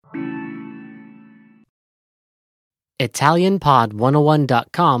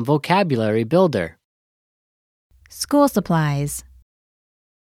ItalianPod101.com Vocabulary Builder. School supplies.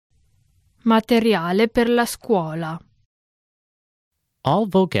 Materiale per la scuola. All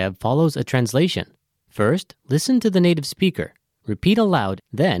vocab follows a translation. First, listen to the native speaker. Repeat aloud,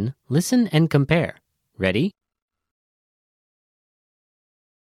 then listen and compare. Ready?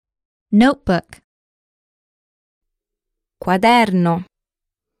 Notebook. Quaderno.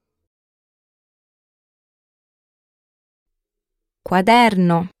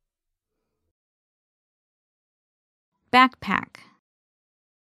 Quaderno. Backpack.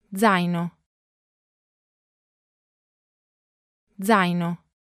 Zaino. Zaino.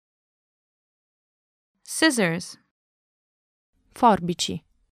 Scissors. Forbici.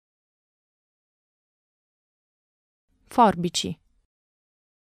 Forbici.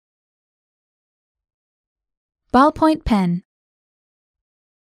 Ballpoint pen.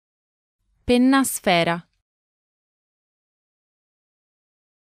 Penna a sfera.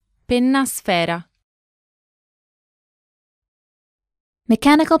 Penna a sfera.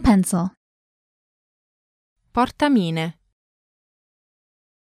 Mechanical pencil. Portamine.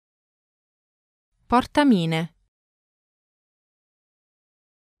 Portamine.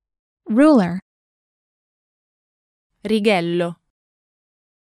 Ruler. Righello.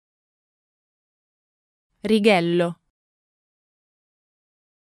 Righello.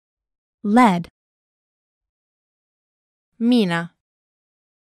 Lead. Mina.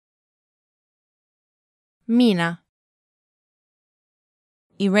 Mina.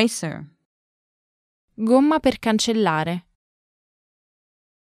 Eraser. Gomma per cancellare.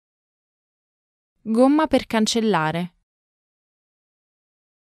 Gomma per cancellare.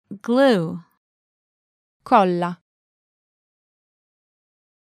 Glue. Colla.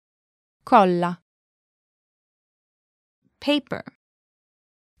 Colla. Paper.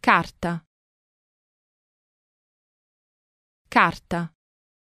 Carta. Carta.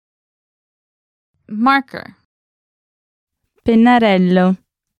 Marker. Pennarello.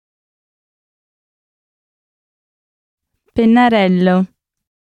 Pennarello.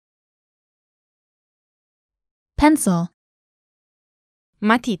 Pencil.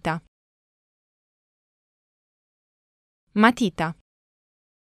 Matita. Matita.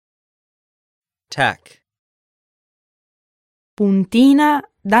 Tack. Puntina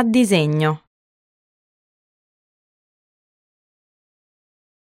da disegno.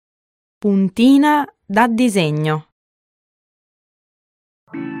 Puntina da disegno.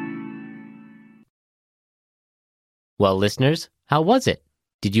 Well, listeners, how was it?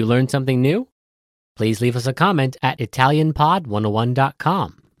 Did you learn something new? Please leave us a comment at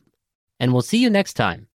ItalianPod101.com. And we'll see you next time.